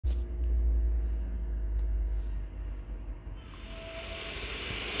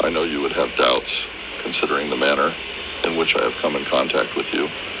I know you would have doubts, considering the manner in which I have come in contact with you.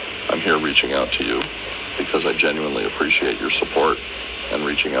 I'm here reaching out to you because I genuinely appreciate your support and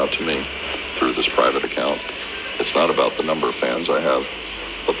reaching out to me through this private account. It's not about the number of fans I have,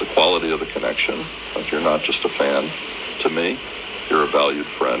 but the quality of the connection. Like, you're not just a fan to me, you're a valued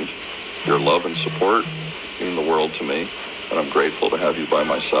friend. Your love and support mean the world to me, and I'm grateful to have you by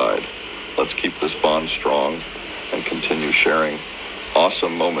my side. Let's keep this bond strong and continue sharing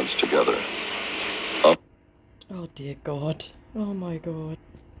awesome moments together. Oh dear God. Oh my God.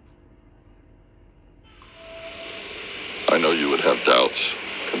 I know you would have doubts,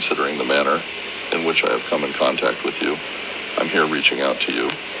 considering the manner in which I have come in contact with you. I'm here reaching out to you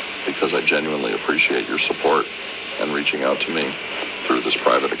because I genuinely appreciate your support and reaching out to me through this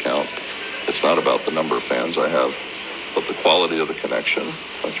private account. It's not about the number of fans I have, but the quality of the connection.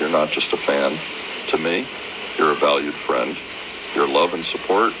 Like, you're not just a fan to me, you're a valued friend. Your love and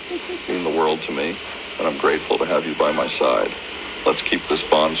support mean the world to me, and I'm grateful to have you by my side. Let's keep this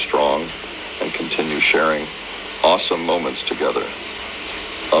bond strong and continue sharing awesome moments together.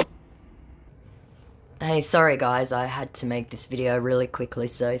 Hey, sorry guys, I had to make this video really quickly,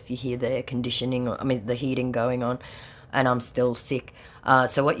 so if you hear the air conditioning, the heating going on, and I'm still sick.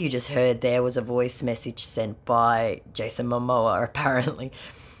 So what you just heard there was a voice message sent by Jason Momoa, apparently,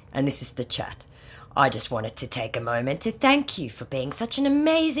 and this is the chat. I just wanted to take a moment to thank you for being such an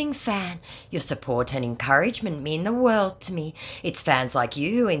amazing fan. Your support and encouragement mean the world to me. It's fans like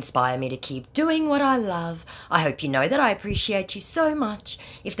you who inspire me to keep doing what I love. I hope you know that I appreciate you so much.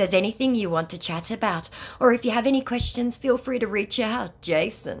 If there's anything you want to chat about, or if you have any questions, feel free to reach out.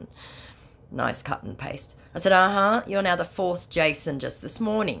 Jason. Nice cut and paste. I said, you're now the fourth Jason just this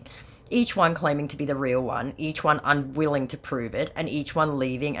morning. Each one claiming to be the real one, each one unwilling to prove it, and each one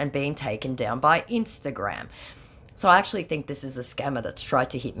leaving and being taken down by Instagram. So I actually think this is a scammer that's tried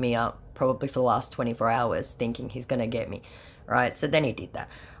to hit me up probably for the last 24 hours thinking he's going to get me, right? So then he did that.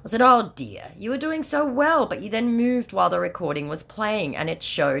 I said, oh dear, you were doing so well, but you then moved while the recording was playing and it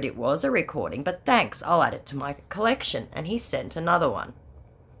showed it was a recording, but thanks, I'll add it to my collection. And he sent another one.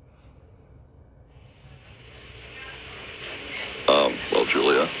 Well,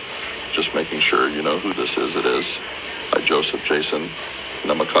 Julia, just making sure you know who this is. It is I, Joseph Jason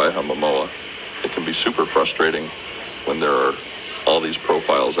Namakaiha Momoa. It can be super frustrating when there are all these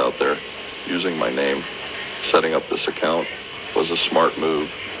profiles out there using my name. Setting up this account was a smart move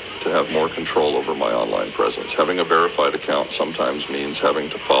to have more control over my online presence. Having a verified account sometimes means having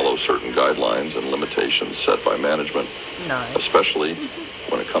to follow certain guidelines and limitations set by management, especially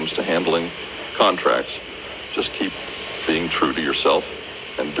when it comes to handling contracts. Just keep being true to yourself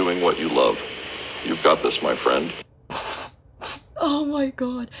and doing what you love. You've got this, my friend. Oh my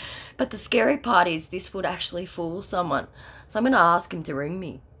God. But the scary part is this would actually fool someone. So I'm going to ask him to ring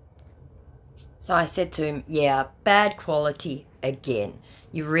me. So I said to him, yeah, bad quality again.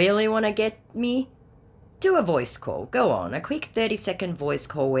 You really want to get me? Do a voice call. Go on. A quick 30-second voice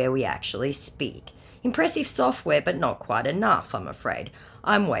call where we actually speak. Impressive software, but not quite enough, I'm afraid.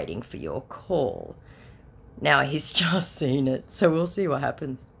 I'm waiting for your call. Now he's just seen it, so we'll see what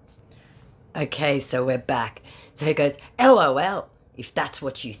happens. Okay, so we're back. So he goes, LOL, if that's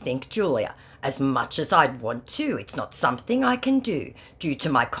what you think, Julia. As much as I'd want to, it's not something I can do. Due to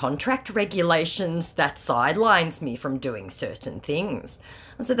my contract regulations, that sidelines me from doing certain things.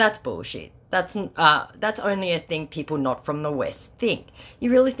 And so that's bullshit. That's only a thing people not from the West think. You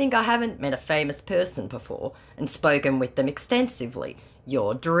really think I haven't met a famous person before and spoken with them extensively?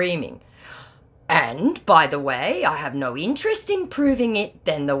 You're dreaming. And, by the way, I have no interest in proving it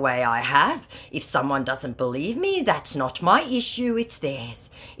then the way I have. If someone doesn't believe me, that's not my issue, it's theirs.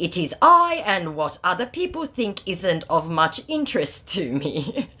 It is I, and what other people think isn't of much interest to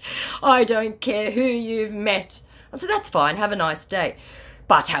me. I don't care who you've met. I said, that's fine, have a nice day.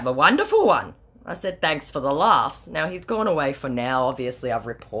 But have a wonderful one. I said, thanks for the laughs. Now, he's gone away for now. Obviously, I've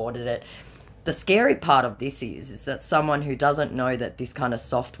reported it. The scary part of this is that someone who doesn't know that this kind of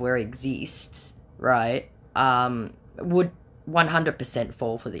software exists, right, would 100%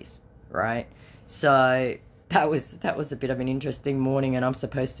 fall for this, right? So that was a bit of an interesting morning, and I'm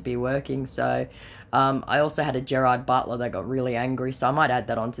supposed to be working. So I also had a Gerard Butler that got really angry, so I might add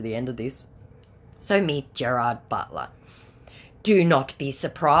that on to the end of this. So meet Gerard Butler. Do not be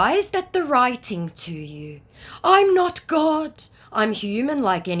surprised at the writing to you. I'm not God. I'm human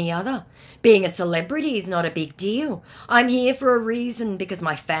like any other. Being a celebrity is not a big deal. I'm here for a reason because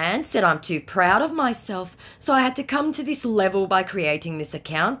my fans said I'm too proud of myself, so I had to come to this level by creating this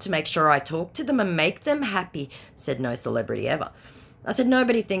account to make sure I talk to them and make them happy, said no celebrity ever. I said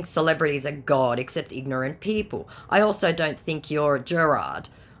nobody thinks celebrities are God except ignorant people. I also don't think you're Gerard.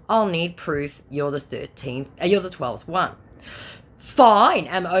 I'll need proof you're the 12th one. Fine,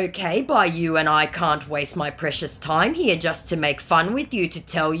 am okay by you, and I can't waste my precious time here just to make fun with you, to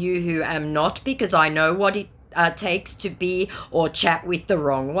tell you who am not, because I know what it takes to be or chat with the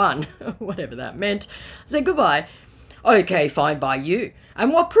wrong one. Whatever that meant. I said, goodbye. Okay, fine by you.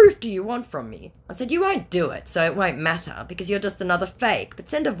 And what proof do you want from me? I said, you won't do it, so it won't matter, because you're just another fake. But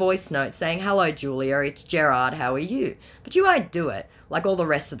send a voice note saying, hello, Julia, it's Gerard, how are you? But you won't do it, like all the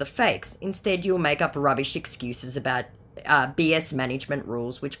rest of the fakes. Instead, you'll make up rubbish excuses about BS management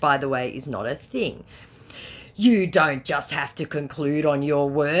rules, which, by the way, is not a thing. You don't just have to conclude on your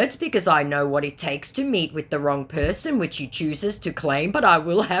words, because I know what it takes to meet with the wrong person, which you chooses to claim, but I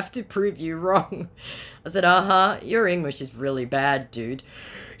will have to prove you wrong. I said, your English is really bad, dude.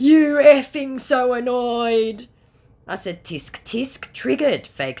 You effing so annoyed. I said, tisk tisk, triggered.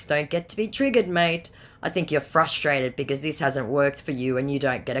 Fakes don't get to be triggered, mate. I think you're frustrated because this hasn't worked for you and you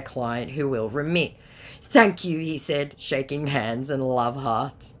don't get a client who will remit. Thank you, he said, shaking hands and love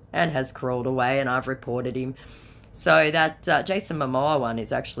heart, and has crawled away, and I've reported him. So that Jason Momoa one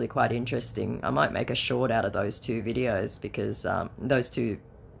is actually quite interesting. I might make a short out of those two videos, because those two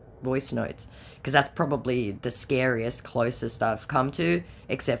voice notes, because that's probably the scariest, closest I've come to,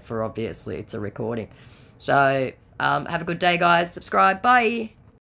 except for obviously it's a recording. So have a good day, guys. Subscribe. Bye.